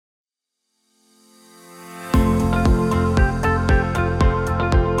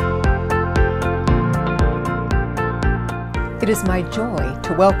It is my joy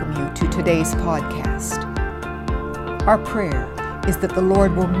to welcome you to today's podcast. Our prayer is that the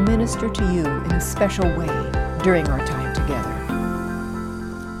Lord will minister to you in a special way during our time together.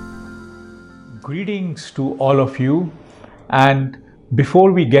 Greetings to all of you, and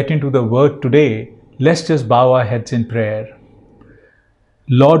before we get into the word today, let's just bow our heads in prayer.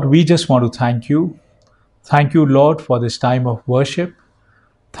 Lord, we just want to thank you. Thank you, Lord, for this time of worship.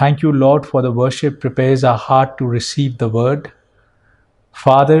 Thank you, Lord, for the worship prepares our heart to receive the word.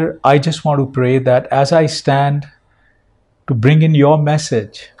 Father, I just want to pray that as I stand to bring in your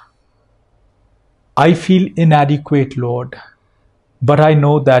message, I feel inadequate, Lord, but I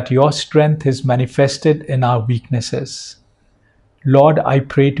know that your strength is manifested in our weaknesses. Lord, I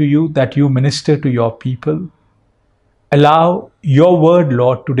pray to you that you minister to your people. Allow your word,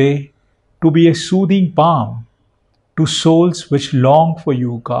 Lord, today to be a soothing balm to souls which long for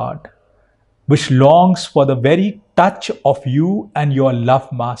you, God, which longs for the very touch of you and your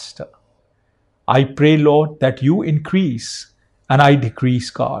love, Master. I pray, Lord, that you increase and I decrease,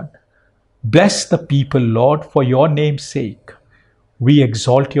 God. Bless the people, Lord, for your name's sake. We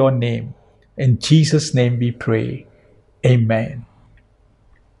exalt your name. In Jesus' name we pray. Amen.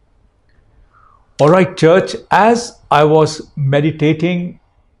 All right, church, as I was meditating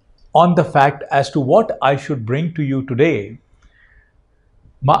on the fact as to what I should bring to you today,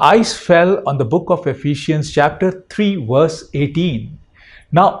 my eyes fell on the book of Ephesians chapter 3 verse 18.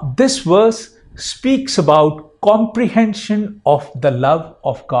 Now this verse speaks about comprehension of the love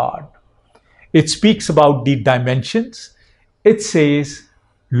of God. It speaks about the dimensions. It says,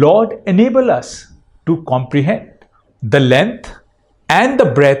 Lord, enable us to comprehend the length and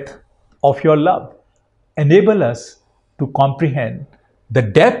the breadth of your love. Enable us to comprehend the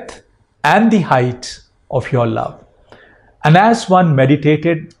depth and the height of your love. And as one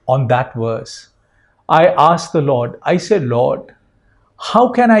meditated on that verse, I asked the Lord, I said, Lord, how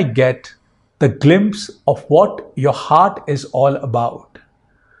can I get the glimpse of what your heart is all about?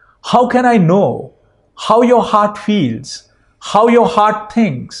 How can I know how your heart feels, how your heart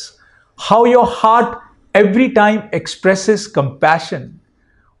thinks, how your heart every time expresses compassion?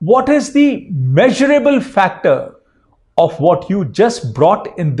 What is the measurable factor of what you just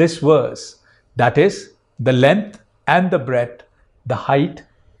brought in this verse? That is the length and the breadth, the height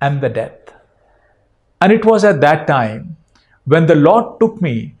and the depth. And it was at that time when the Lord took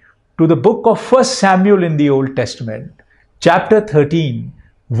me to the book of 1 Samuel in the Old Testament, chapter 13,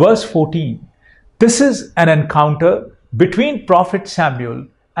 verse 14. This is an encounter between Prophet Samuel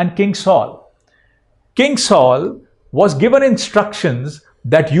and King Saul. King Saul was given instructions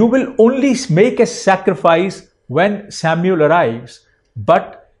that you will only make a sacrifice when Samuel arrives,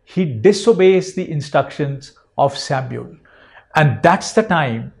 but he disobeys the instructions of Samuel. And that's the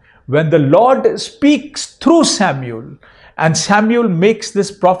time when the Lord speaks through Samuel, and Samuel makes this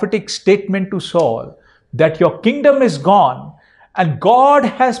prophetic statement to Saul that your kingdom is gone and God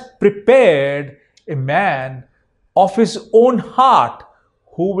has prepared a man of his own heart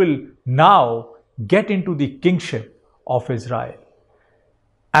who will now get into the kingship of Israel.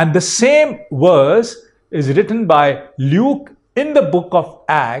 And the same verse is written by Luke in the book of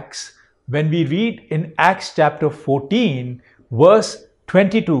Acts when we read in Acts chapter 14 verse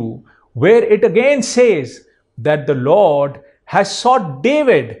 22, where it again says that the Lord has sought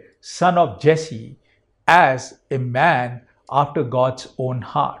David, son of Jesse, as a man after God's own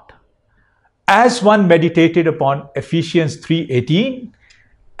heart. As one meditated upon Ephesians 3:18,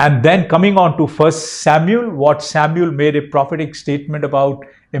 and then coming on to 1 Samuel, what Samuel made a prophetic statement about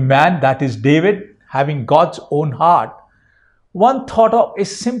a man, that is David, having God's own heart, one thought of a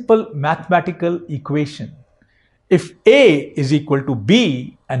simple mathematical equation. If A is equal to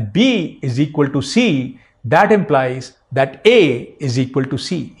B and B is equal to C, that implies that A is equal to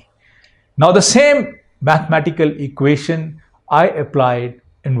C. Now the same mathematical equation I applied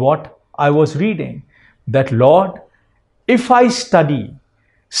in what I was reading, that Lord, if I study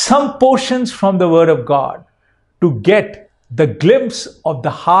some portions from the Word of God to get the glimpse of the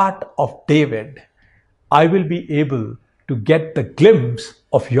heart of David, I will be able to get the glimpse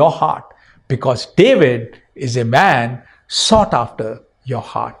of your heart, because David is a man sought after your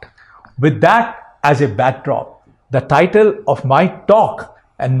heart. With that as a backdrop, the title of my talk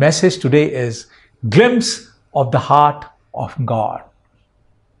and message today is Glimpse of the Heart of God.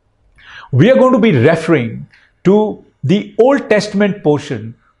 We are going to be referring to the Old Testament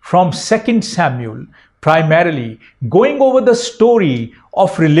portion from 2 Samuel, primarily going over the story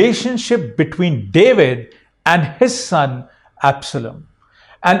of relationship between David and his son Absalom.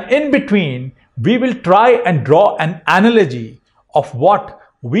 And in between, we will try and draw an analogy of what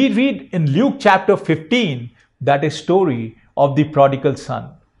we read in Luke chapter 15, that is story of the prodigal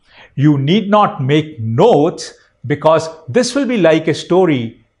son. You need not make notes because this will be like a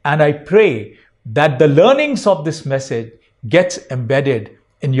story, and I pray that the learnings of this message gets embedded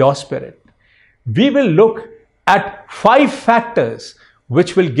in your spirit. We will look at 5 factors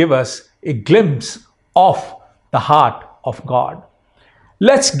which will give us a glimpse of the heart of God.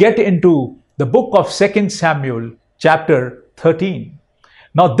 Let's get into the book of 2 Samuel chapter 13.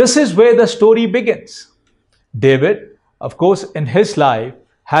 Now this is where the story begins. David, of course, in his life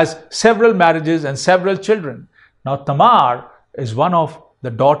has several marriages and several children. Now Tamar is one of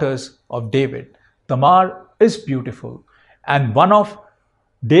the daughters of David. Tamar is beautiful, and one of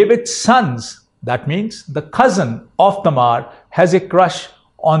David's sons, that means the cousin of Tamar, has a crush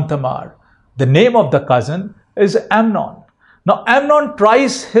on Tamar. The name of the cousin is Amnon. Now Amnon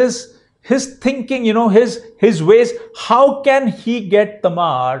tries his thinking, his ways. How can he get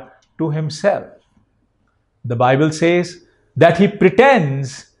Tamar to himself? The Bible says that he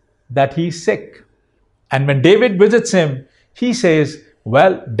pretends that he's sick. And when David visits him, he says,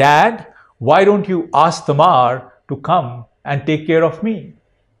 well, Dad, why don't you ask Tamar to come and take care of me?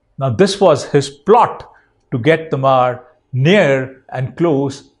 Now this was his plot to get Tamar near and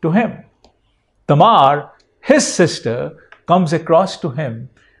close to him. Tamar, his sister, comes across to him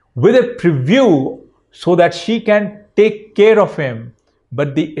with a preview so that she can take care of him.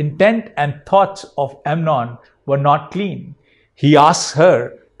 But the intent and thoughts of Amnon were not clean. He asks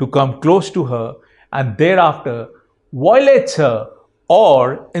her to come close to her and thereafter violates her,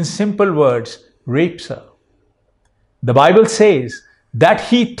 or in simple words, rapes her. The Bible says that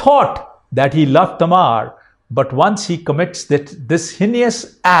he thought that he loved Tamar, but once he commits this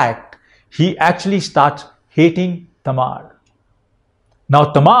heinous act, he actually starts hating Tamar. Now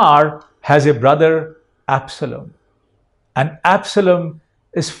Tamar has a brother, Absalom, and Absalom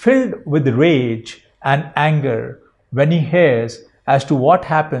is filled with rage and anger when he hears as to what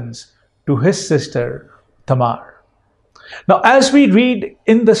happens to his sister Tamar. Now as we read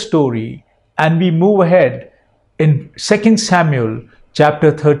in the story and we move ahead in 2 Samuel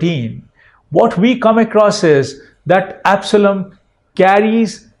chapter 13, what we come across is that Absalom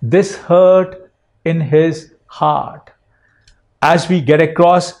carries this hurt in his heart. As we get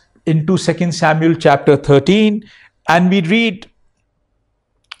across into 2 Samuel chapter 13 and we read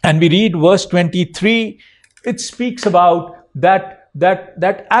verse 23, it speaks about that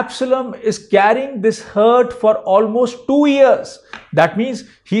Absalom is carrying this hurt for almost 2 years. That means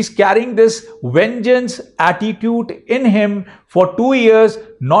he's carrying this vengeance attitude in him for 2 years,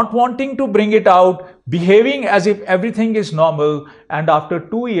 not wanting to bring it out, behaving as if everything is normal. And after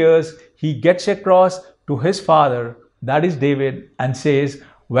 2 years, he gets across to his father, that is David, and says,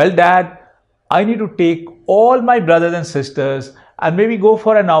 well, Dad, I need to take all my brothers and sisters and maybe go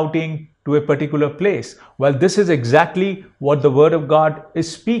for an outing to a particular place. Well, this is exactly what the word of God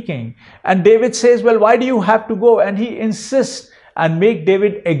is speaking. And David says, well, why do you have to go? And he insists and make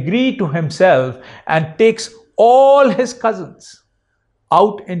David agree to himself and takes all his cousins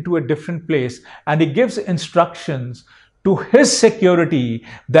out into a different place. And he gives instructions to his security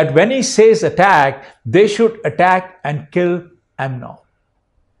that when he says attack, they should attack and kill Amnon.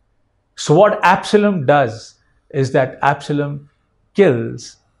 So what Absalom does is that Absalom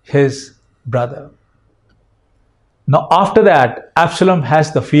kills his brother. Now after that, Absalom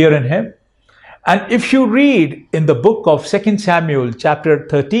has the fear in him. And if you read in the book of 2 Samuel chapter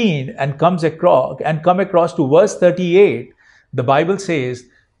 13 and come across to verse 38, the Bible says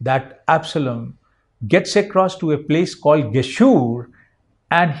that Absalom gets across to a place called Geshur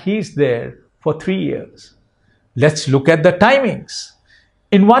and he's there for 3 years. Let's look at the timings.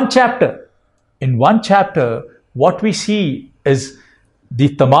 In one chapter, what we see is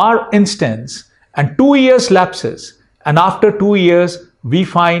the Tamar instance, and 2 years lapses, and after 2 years we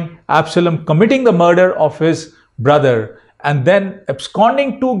find Absalom committing the murder of his brother and then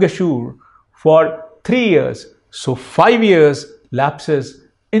absconding to Geshur for 3 years. So 5 years lapses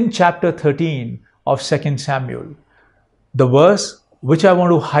in chapter 13 of 2 Samuel. The verse which I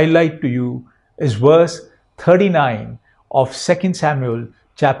want to highlight to you is verse 39 of 2 Samuel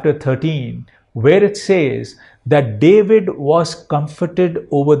chapter 13, where it says that David was comforted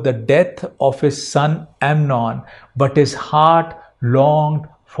over the death of his son Amnon, but his heart longed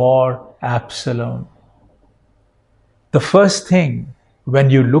for Absalom. The first thing when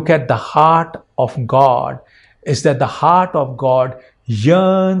you look at the heart of God is that the heart of God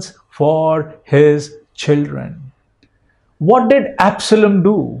yearns for his children. What did Absalom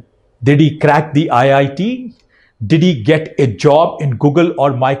do? Did he crack the IIT? Did he get a job in Google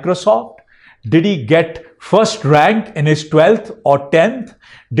or Microsoft? Did he get first rank in his 12th or 10th?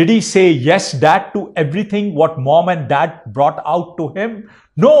 Did he say yes, dad, to everything what mom and dad brought out to him?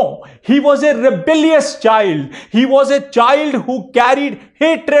 No, he was a rebellious child. He was a child who carried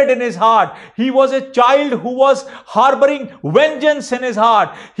hatred in his heart. He was a child who was harboring vengeance in his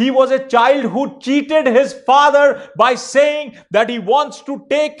heart. He was a child who cheated his father by saying that he wants to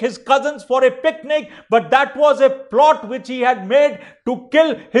take his cousins for a picnic, but that was a plot which he had made to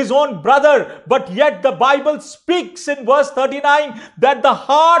kill his own brother. But yet the Bible speaks in verse 39 that the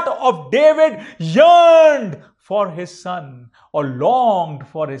heart of David yearned for his son, or longed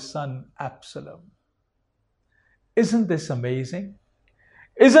for his son Absalom. Isn't this amazing?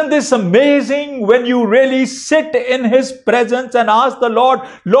 Isn't this amazing when you really sit in his presence and ask the Lord,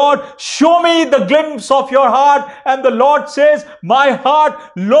 Lord, show me the glimpse of your heart. And the Lord says, my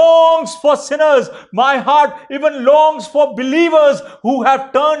heart longs for sinners. My heart even longs for believers who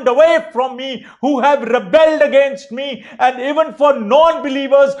have turned away from me, who have rebelled against me, and even for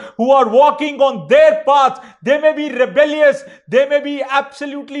non-believers who are walking on their paths. They may be rebellious. They may be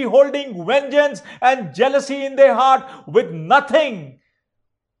absolutely holding vengeance and jealousy in their heart with nothing,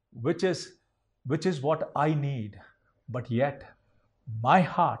 which is what I need. But yet my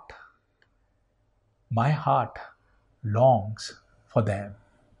heart longs for them.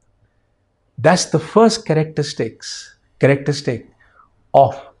 That's the first characteristic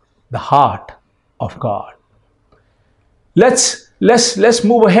of the heart of God. Let's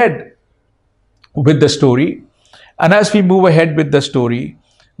move ahead with the story. And as we move ahead with the story,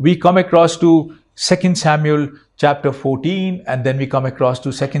 we come across to 2 Samuel chapter 14, and then we come across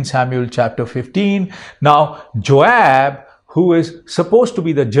to 2 Samuel chapter 15. Now, Joab, who is supposed to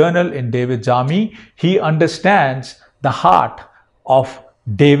be the general in David's army, he understands the heart of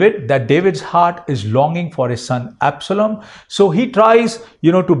David, that David's heart is longing for his son Absalom. So he tries,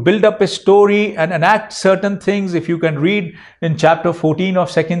 to build up a story and enact certain things, if you can read in chapter 14 of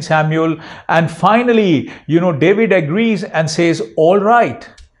 2 Samuel. And finally, David agrees and says, all right,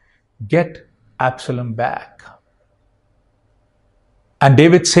 get Absalom back. And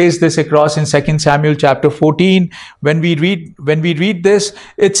David says this across in 2 Samuel chapter 14. When we read this,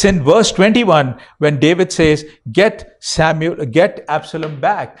 it's in verse 21 when David says, get Absalom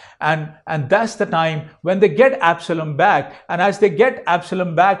back. And that's the time when they get Absalom back. And as they get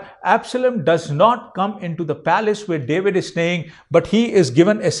Absalom back, Absalom does not come into the palace where David is staying, but he is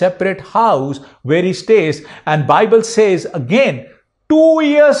given a separate house where he stays. And Bible says again, 2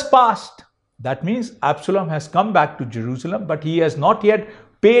 years passed. That means Absalom has come back to Jerusalem, but he has not yet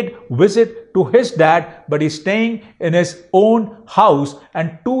paid visit to his dad, but he's staying in his own house,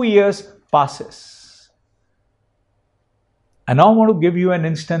 and 2 years passes. And now I want to give you an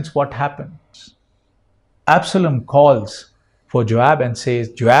instance what happens. Absalom calls for Joab and says,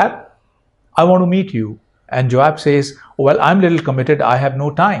 Joab, I want to meet you. And Joab says, well, I'm little committed, I have no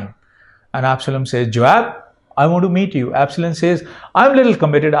time. And Absalom says, Joab, I want to meet you. Absalom says, I'm little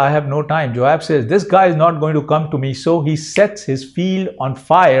committed, I have no time. Joab says, this guy is not going to come to me. So he sets his field on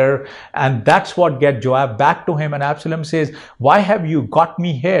fire, and that's what gets Joab back to him. And Absalom says, why have you got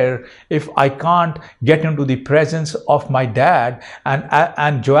me here if I can't get into the presence of my dad?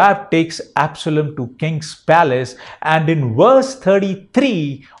 And Joab takes Absalom to king's palace. And in verse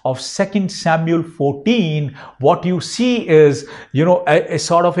 33 of 2 Samuel 14, what you see is, a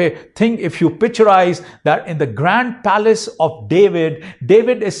sort of a thing, if you picturize that in the grand palace of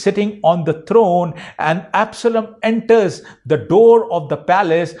David is sitting on the throne, and Absalom enters the door of the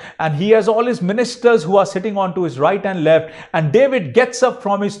palace, and he has all his ministers who are sitting on to his right and left, and David gets up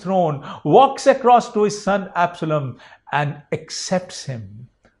from his throne, walks across to his son Absalom, and accepts him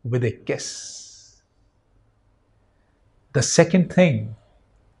with a kiss. The second thing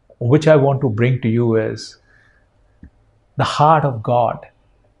which I want to bring to you is the heart of God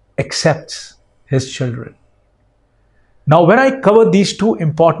accepts his children. Now, when I cover these two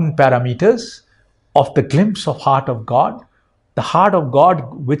important parameters of the glimpse of heart of God, the heart of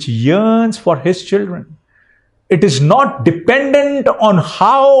God which yearns for his children, it is not dependent on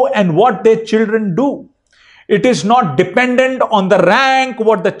how and what their children do. It is not dependent on the rank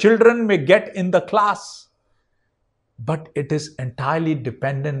what the children may get in the class. But it is entirely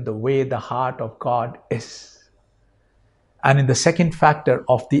dependent the way the heart of God is. And in the second factor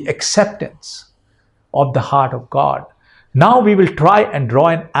of the acceptance of the heart of God, now we will try and draw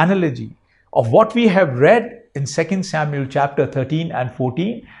an analogy of what we have read in 2 Samuel chapter 13 and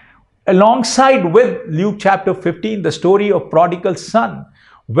 14, alongside with Luke chapter 15, the story of prodigal son,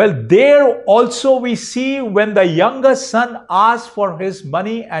 Well, there also we see when the younger son asks for his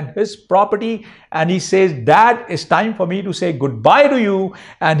money and his property, and he says, Dad, it's time for me to say goodbye to you.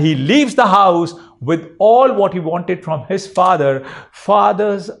 And he leaves the house with all what he wanted from his father.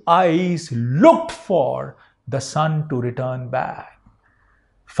 Father's eyes looked for the son to return back.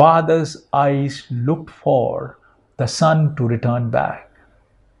 Father's eyes looked for the son to return back.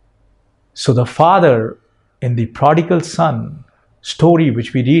 So the father in the prodigal son story,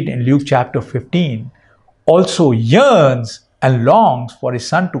 which we read in Luke chapter 15, also yearns and longs for his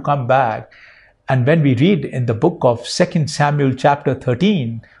son to come back. And when we read in the book of 2 Samuel chapter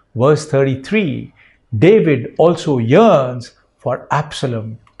 13, verse 33, David also yearns for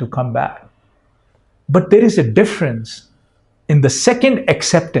Absalom to come back. But there is a difference in the second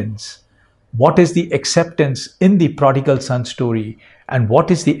acceptance. What is the acceptance in the prodigal son story, and what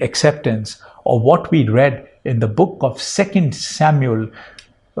is the acceptance of what we read in the book of 2 Samuel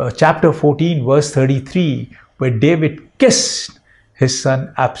chapter 14 verse 33, where David kissed his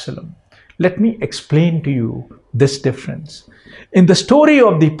son Absalom? Let me explain to you this difference. In the story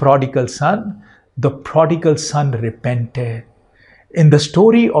of the prodigal son repented. In the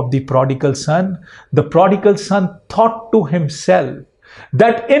story of the prodigal son thought to himself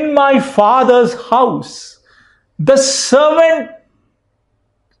that in my father's house, the servant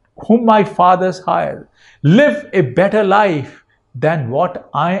whom my fathers hired live a better life than what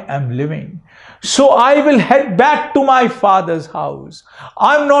I am living. So I will head back to my father's house.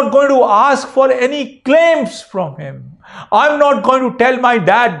 I'm not going to ask for any claims from him. I'm not going to tell my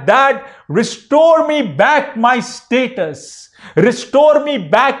dad, Dad, restore me back my status. Restore me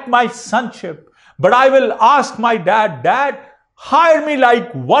back my sonship. But I will ask my dad, Dad, hire me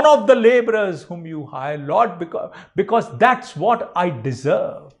like one of the laborers whom you hire, Lord, because that's what I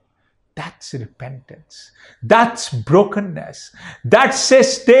deserve. That's repentance. That's brokenness. That's a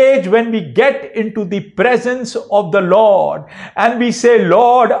stage when we get into the presence of the Lord and we say,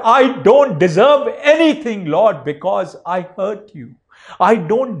 Lord, I don't deserve anything, Lord, because I hurt you. I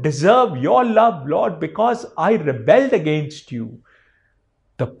don't deserve your love, Lord, because I rebelled against you.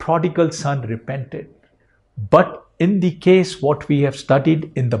 The prodigal son repented. But in the case what we have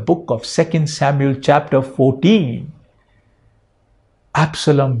studied in the book of 2 Samuel chapter 14,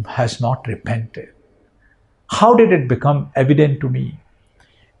 Absalom has not repented. How did it become evident to me?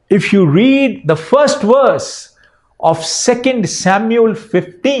 If you read the first verse of 2 Samuel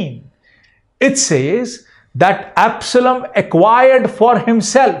 15, it says that Absalom acquired for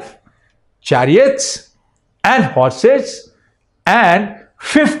himself chariots and horses and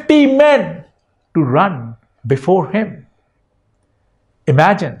 50 men to run before him.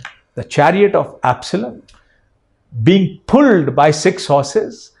 Imagine the chariot of Absalom being pulled by 6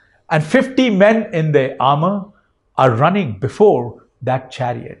 horses, and 50 men in their armor are running before that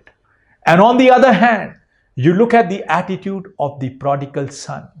chariot. And on the other hand, you look at the attitude of the prodigal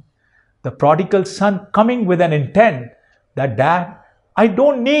son. The prodigal son coming with an intent that, Dad, I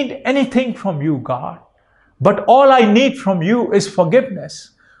don't need anything from you, God, but all I need from you is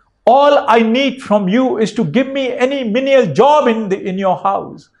forgiveness. All I need from you is to give me any menial job in your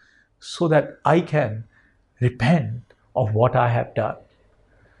house so that I can repent of what I have done.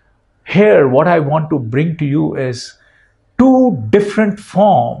 Here, what I want to bring to you is 2 different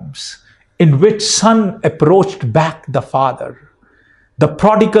forms in which son approached back the father. The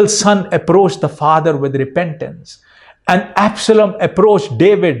prodigal son approached the father with repentance, and Absalom approached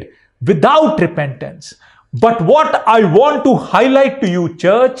David without repentance. But what I want to highlight to you,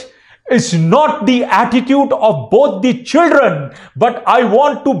 church, is not the attitude of both the children, but I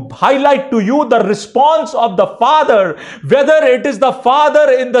want to highlight to you the response of the father, whether it is the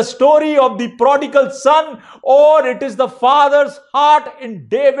father in the story of the prodigal son or it is the father's heart in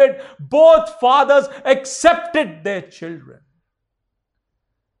David. Both fathers accepted their children.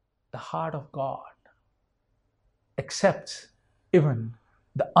 The heart of God accepts even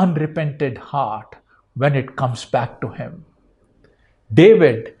the unrepented heart when it comes back to him.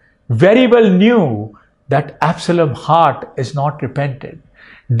 David very well knew that Absalom's heart is not repented.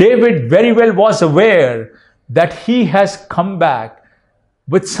 David very well was aware that he has come back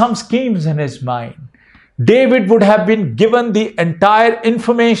with some schemes in his mind. David would have been given the entire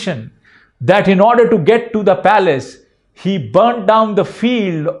information that in order to get to the palace, he burnt down the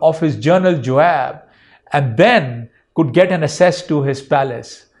field of his general Joab and then could get an access to his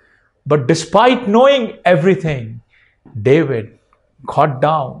palace. But despite knowing everything, David got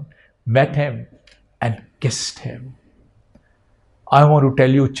down, met him, and kissed him. I want to tell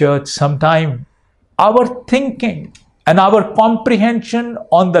you, church, sometime our thinking and our comprehension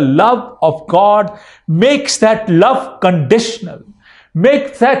on the love of God makes that love conditional,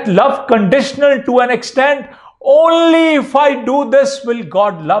 Make that love conditional to an extent. Only if I do this will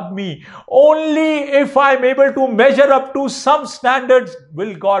God love me. Only if I'm able to measure up to some standards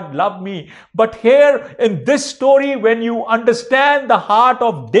will God love me. But here in this story, when you understand the heart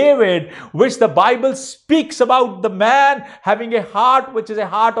of David, which the Bible speaks about the man having a heart which is a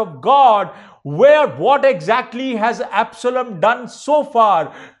heart of God, what exactly has Absalom done so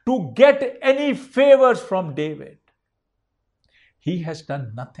far to get any favors from David? He has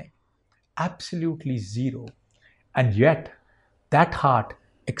done nothing, absolutely zero. And yet, that heart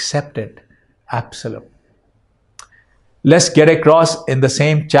accepted Absalom. Let's get across in the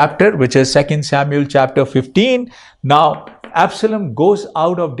same chapter, which is 2 Samuel chapter 15. Now, Absalom goes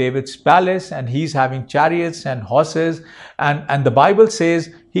out of David's palace and he's having chariots and horses. And the Bible says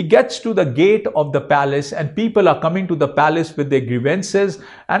he gets to the gate of the palace and people are coming to the palace with their grievances.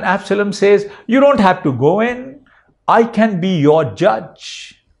 And Absalom says, you don't have to go in. I can be your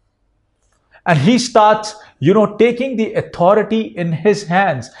judge. And he starts, taking the authority in his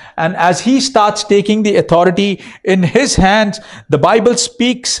hands. And as he starts taking the authority in his hands, the Bible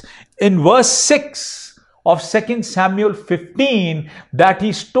speaks in verse 6 of 2 Samuel 15 that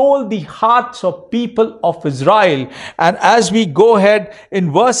he stole the hearts of people of Israel. And as we go ahead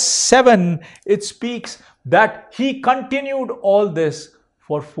in verse 7, it speaks that he continued all this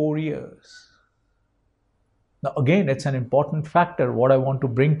for 4 years. Now again, it's an important factor what I want to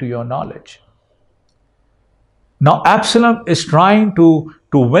bring to your knowledge. Now, Absalom is trying to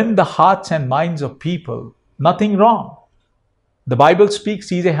win the hearts and minds of people. Nothing wrong. The Bible speaks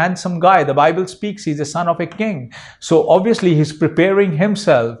he's a handsome guy. The Bible speaks he's a son of a king. So obviously he's preparing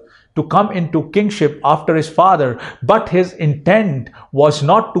himself to come into kingship after his father. But his intent was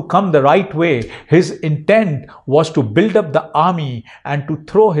not to come the right way. His intent was to build up the army and to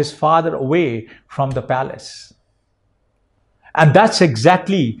throw his father away from the palace. And that's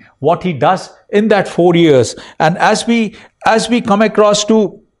exactly what he does in that 4 years. And as we come across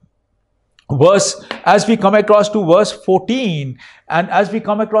to verse 14, and as we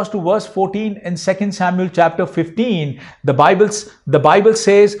come across to verse 14 in 2 Samuel chapter 15, the Bible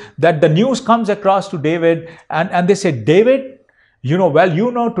says that the news comes across to David, and they say, David,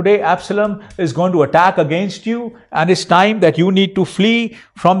 today Absalom is going to attack against you, and it's time that you need to flee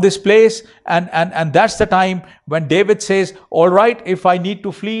from this place. And that's the time when David says, all right, if I need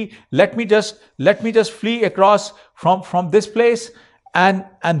to flee, let me just flee across from this place. And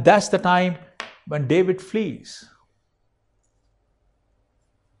that's the time when David flees.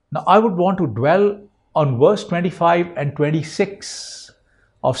 Now I would want to dwell on verse 25 and 26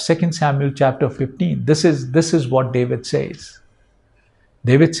 of 2 Samuel chapter 15. This is what David says.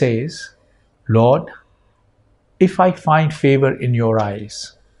 David says, Lord, if I find favor in your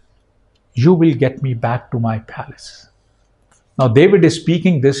eyes, you will get me back to my palace. Now David is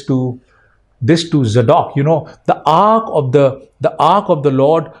speaking this to Zadok. The ark of the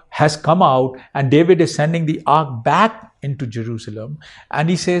Lord has come out, and David is sending the ark back into Jerusalem. And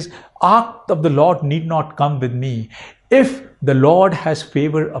he says, ark of the Lord need not come with me. If the Lord has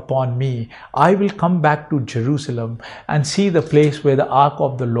favor upon me, I will come back to Jerusalem and see the place where the ark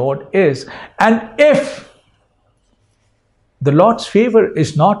of the Lord is. And if the Lord's favor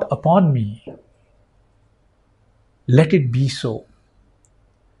is not upon me, let it be so.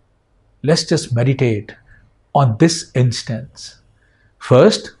 Let's just meditate on this instance.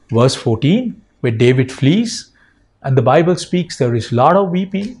 First, verse 14, where David flees, and the Bible speaks there is a lot of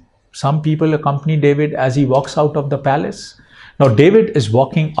weeping. Some people accompany David as he walks out of the palace. Now, David is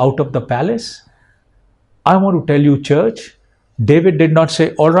walking out of the palace. I want to tell you, church, David did not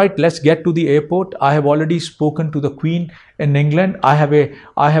say, all right, let's get to the airport. I have already spoken to the Queen in England. I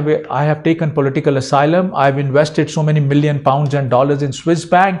have taken political asylum. I've invested so many million pounds and dollars in Swiss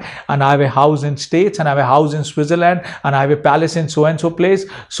bank, and I have a house in States, and I have a house in Switzerland, and I have a palace in so-and-so place.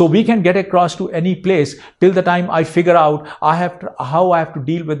 So we can get across to any place till the time I figure out how I have to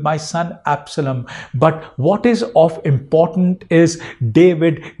deal with my son Absalom. But what is of important is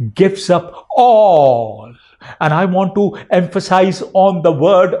David gives up all. And I want to emphasize on the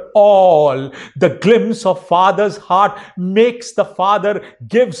word all. The glimpse of father's heart makes the father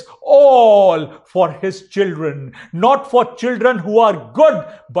gives all for his children. Not for children who are good,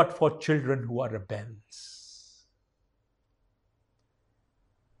 but for children who are rebels.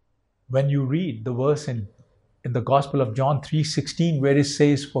 When you read the verse in the Gospel of John 3:16, where it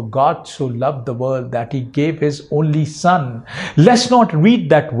says, for God so loved the world that he gave his only son. Let's not read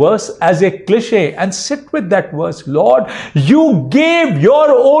that verse as a cliche and sit with that verse. Lord, you gave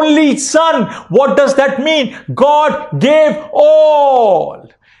your only son. What does that mean? God gave all.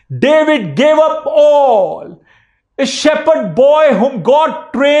 David gave up all. A shepherd boy whom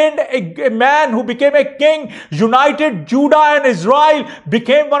God trained, a man who became a king, united Judah and Israel,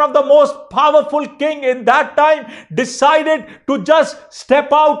 became one of the most powerful king in that time, decided to just step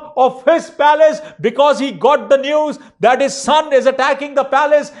out of his palace because he got the news that his son is attacking the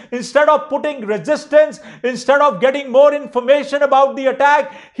palace. Instead of putting resistance, instead of getting more information about the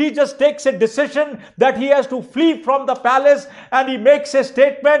attack, he just takes a decision that he has to flee from the palace, and he makes a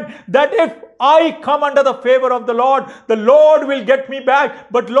statement that if I come under the favor of the Lord will get me back.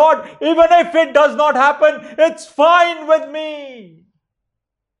 But Lord, even if it does not happen, it's fine with me.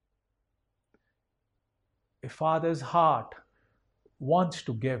 A father's heart wants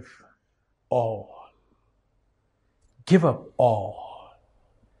to give all. Give up all.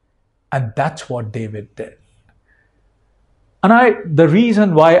 And that's what David did. And the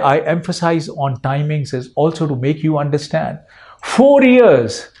reason why I emphasize on timings is also to make you understand. 4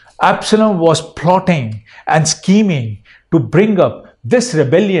 years Absalom was plotting and scheming to bring up this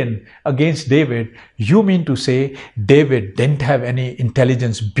rebellion against David. You mean to say David didn't have any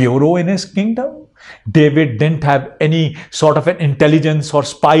intelligence bureau in his kingdom? David didn't have any sort of an intelligence or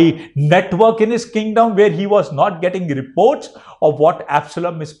spy network in his kingdom where he was not getting reports of what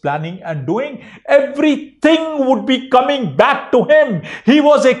Absalom is planning and doing? Everything would be coming back to him. He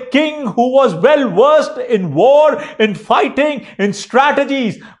was a king who was well versed in war, in fighting, in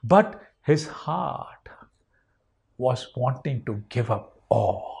strategies, but his heart was wanting to give up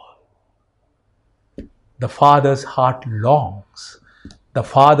all. The father's heart longs. The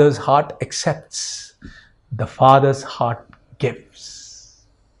father's heart accepts. The father's heart gives.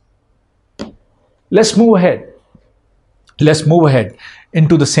 Let's move ahead. Let's move ahead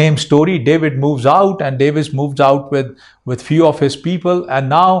into the same story. David moves out, and David moves out with few of his people. And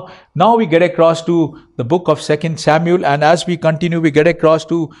now we get across to the book of 2 Samuel. And as we continue, we get across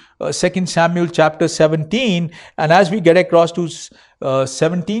to 2 Samuel chapter 17. And as we get across to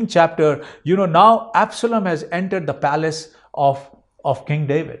 17th chapter, now Absalom has entered the palace of King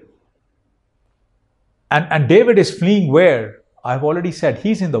David. And David is fleeing where? I've already said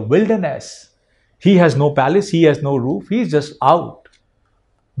he's in the wilderness. He has no palace, he has no roof, he's just out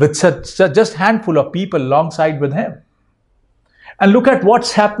with just handful of people alongside with him. And look at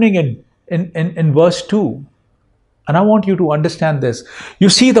what's happening in verse 2. And I want you to understand this. You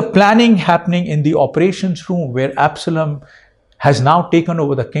see the planning happening in the operations room where Absalom has now taken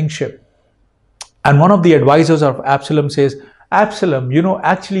over the kingship. And one of the advisors of Absalom says, Absalom,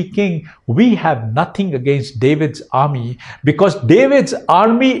 actually, king, we have nothing against David's army because David's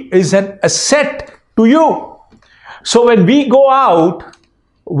army is an asset to you. So when we go out,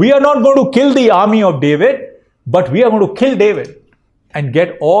 we are not going to kill the army of David, but we are going to kill David and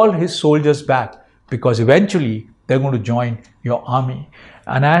get all his soldiers back, because eventually they're going to join your army.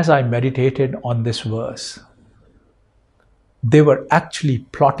 And as I meditated on this verse, they were actually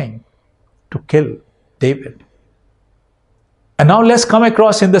plotting to kill David. And now let's come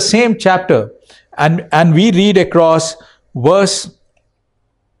across in the same chapter, and we read across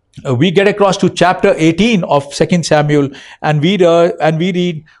we get across to chapter 18 of 2 Samuel, and we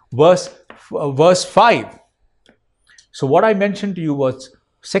read verse 5. So what I mentioned to you was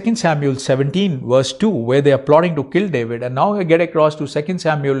 2 Samuel 17 verse 2, where they are plotting to kill David. And now I get across to 2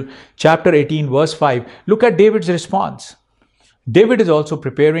 Samuel chapter 18 verse 5. Look at David's response. David is also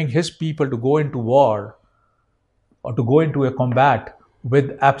preparing his people to go into war, or to go into a combat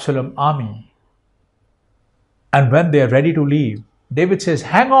with Absalom army. And when they are ready to leave, David says,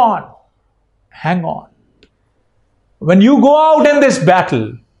 hang on. When you go out in this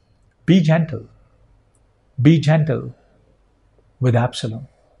battle, be gentle. Be gentle with Absalom.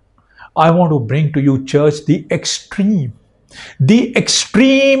 I want to bring to you, church, the extreme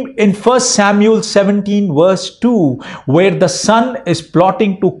in 1 Samuel 17 verse 2, where the son is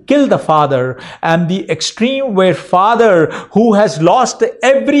plotting to kill the father, and the extreme where father, who has lost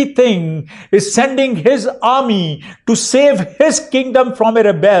everything, is sending his army to save his kingdom from a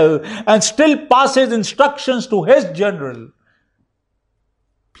rebel, and still passes instructions to his general.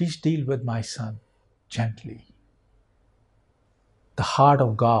 Please deal with my son gently. The heart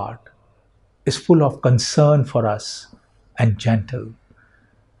of God is full of concern for us and gentle.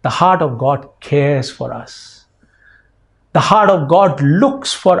 The heart of God cares for us. The heart of God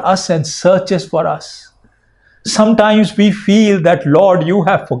looks for us and searches for us. Sometimes we feel that, Lord, you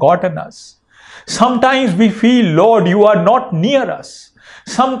have forgotten us. Sometimes we feel, Lord, you are not near us.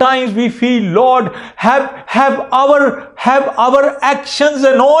 Sometimes we feel, Lord, have our actions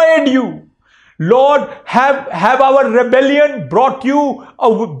annoyed you? Lord, have our rebellion brought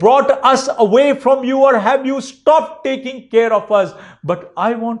us away from you, or have you stopped taking care of us? But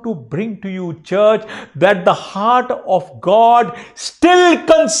I want to bring to you, church, that the heart of God still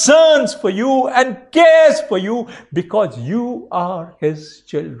concerns for you and cares for you, because you are his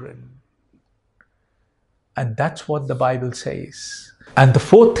children. And that's what the Bible says. And the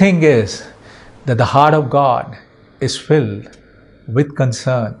fourth thing is that the heart of God is filled with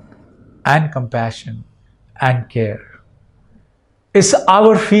concern and compassion and care. It's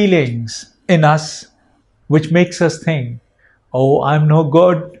our feelings in us which makes us think, oh, I'm no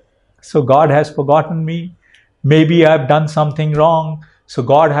good, so God has forgotten me. Maybe I've done something wrong, so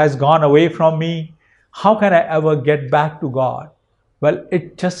God has gone away from me. How can I ever get back to God? Well,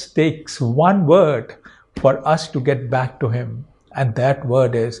 it just takes one word for us to get back to him. And that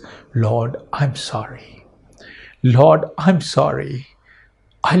word is, Lord, I'm sorry. Lord, I'm sorry.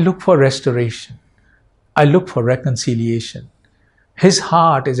 I look for restoration. I look for reconciliation. His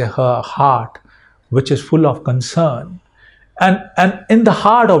heart is a heart which is full of concern. And in the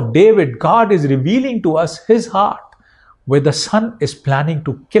heart of David, God is revealing to us his heart, where the son is planning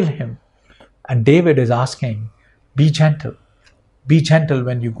to kill him. And David is asking, be gentle. Be gentle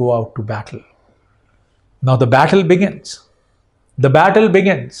when you go out to battle. Now the battle begins. The battle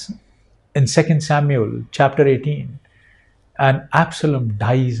begins in 2 Samuel chapter 18, and Absalom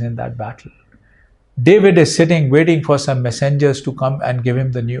dies in that battle. David is sitting waiting for some messengers to come and give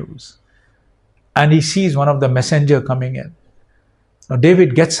him the news. And he sees one of the messenger coming in. Now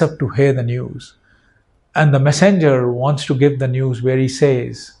David gets up to hear the news. And the messenger wants to give the news where he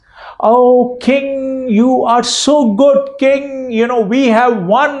says, oh, King, you are so good, King. We have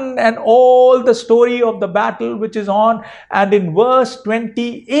won, and all the story of the battle which is on. And in verse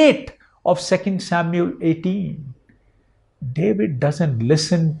 28 of 2 Samuel 18, David doesn't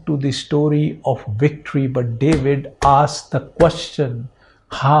listen to the story of victory, but David asks the question,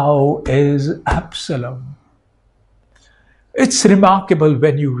 how is Absalom? It's remarkable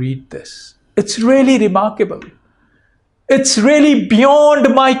when you read this. It's really remarkable. It's really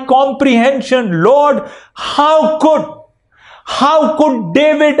beyond my comprehension. Lord, how could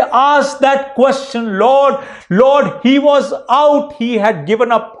David ask that question? Lord, he was out. He had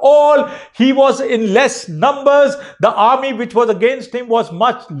given up all. He was in less numbers. The army which was against him was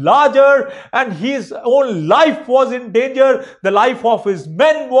much larger, and his own life was in danger. The life of his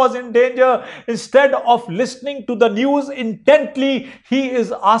men was in danger. Instead of listening to the news intently, he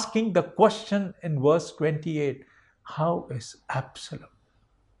is asking the question in verse 28. How is Absalom?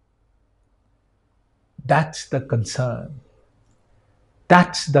 That's the concern.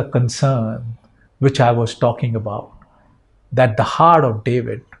 That's the concern which I was talking about. That the heart of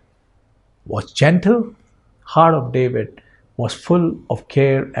David was gentle, heart of David was full of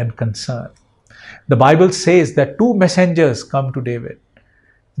care and concern. The Bible says that two messengers come to David,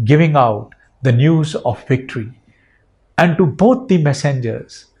 giving out the news of victory. And to both the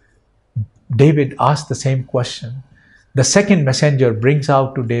messengers, David asked the same question. The second messenger brings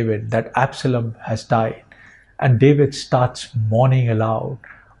out to David that Absalom has died. And David starts mourning aloud,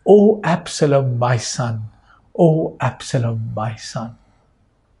 "O Absalom, my son, O Absalom, my son."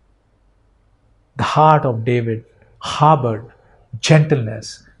 The heart of David harbored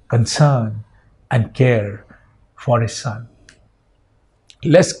gentleness, concern, and care for his son.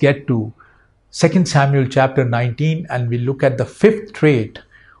 Let's get to 2 Samuel chapter 19, and we look at the fifth trait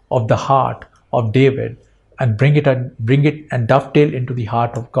of the heart of David and bring it and dovetail into the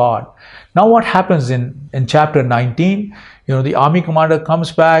heart of God. Now what happens in chapter 19? The army commander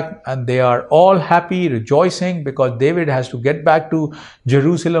comes back and they are all happy, rejoicing, because David has to get back to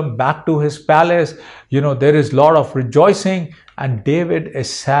Jerusalem, back to his palace. There is a lot of rejoicing, and David is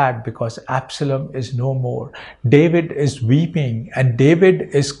sad because Absalom is no more. David is weeping and David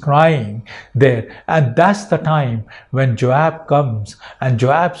is crying there. And that's the time when Joab comes, and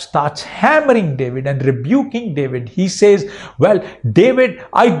Joab starts hammering David and rebuking David. He says, "Well, David,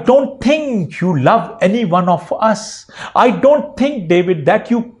 I don't think you love any one of us. I don't think, David, that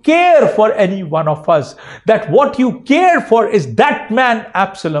you care for any one of us. That what you care for is that man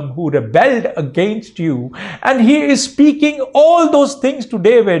Absalom who rebelled against you." And he is speaking all those things to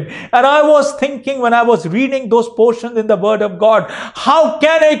David. And I was thinking when I was reading those portions in the Word of God, how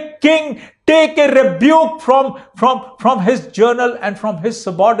can a king take a rebuke from his journal and from his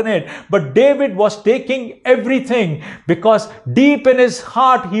subordinate? But David was taking everything, because deep in his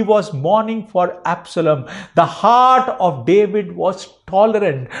heart he was mourning for Absalom. The heart of David was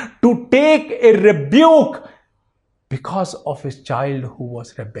tolerant to take a rebuke because of his child who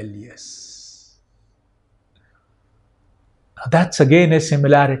was rebellious. Now that's again a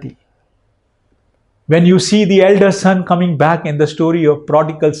similarity. When you see the elder son coming back in the story of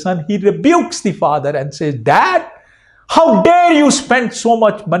prodigal son, he rebukes the father and says, Dad, how dare you spend so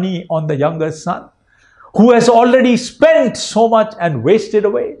much money on the younger son who has already spent so much and wasted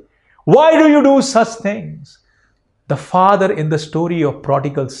away? Why do you do such things? The father in the story of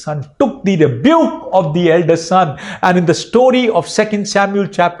prodigal son took the rebuke of the elder son. And in the story of 2 Samuel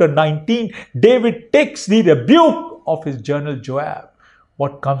chapter 19, David takes the rebuke of his general Joab.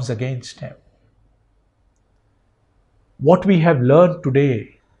 What comes against him? What we have learned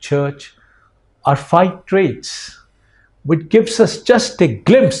today, church, are 5 traits which gives us just a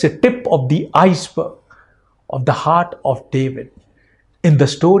glimpse, a tip of the iceberg of the heart of David in the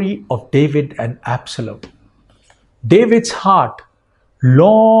story of David and Absalom. David's heart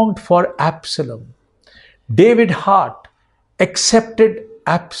longed for Absalom. David's heart accepted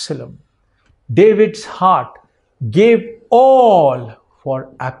Absalom. David's heart gave all for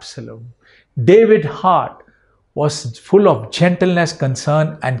Absalom. David's heart was full of gentleness,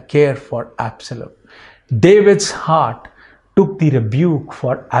 concern, and care for Absalom. David's heart took the rebuke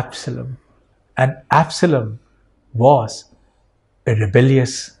for Absalom, and Absalom was a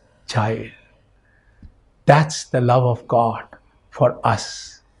rebellious child. That's the love of God for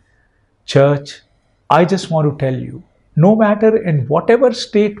us. Church, I just want to tell you, no matter in whatever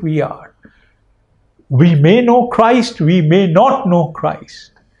state we are, we may know Christ, we may not know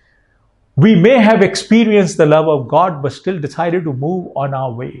Christ. We may have experienced the love of God but still decided to move on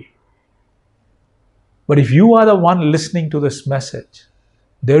our way. But if you are the one listening to this message,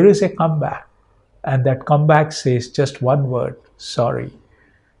 there is a comeback. And that comeback says just one word, sorry.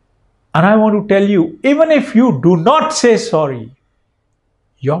 And I want to tell you, even if you do not say sorry,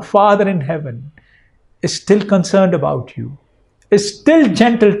 your Father in heaven is still concerned about you, is still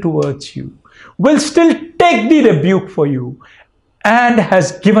gentle towards you, will still take the rebuke for you, and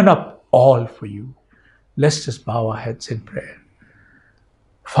has given up all for you. Let's just bow our heads in prayer.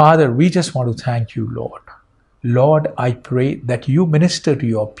 Father, we just want to thank you, Lord. Lord, I pray that you minister to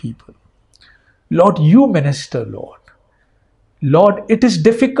your people. Lord, you minister, Lord. Lord, it is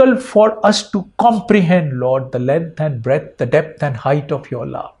difficult for us to comprehend, Lord, the length and breadth, the depth and height of your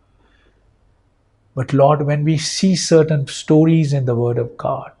love. But Lord, when we see certain stories in the Word of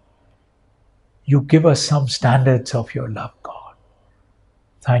God, you give us some standards of your love, God.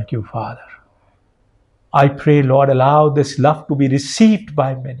 Thank you, Father. I pray, Lord, allow this love to be received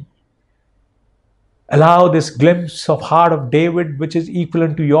by many. Allow this glimpse of heart of David, which is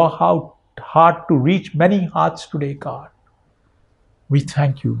equivalent to your heart, to reach many hearts today, God. We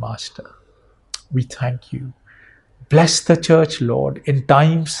thank you, Master. We thank you. Bless the church, Lord, in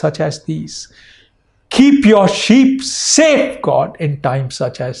times such as these. Keep your sheep safe, God, in times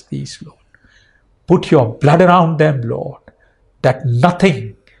such as these, Lord. Put your blood around them, Lord, that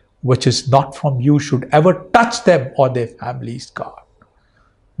nothing which is not from you should ever touch them or their families, God.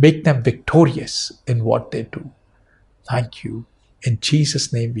 Make them victorious in what they do. Thank you. In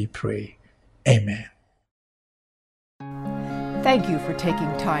Jesus' name we pray. Amen. Thank you for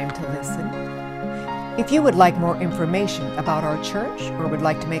taking time to listen. If you would like more information about our church or would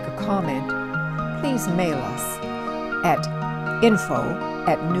like to make a comment, please mail us at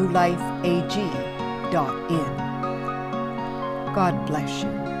info@newlifeag.in. God bless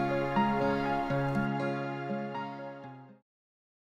you.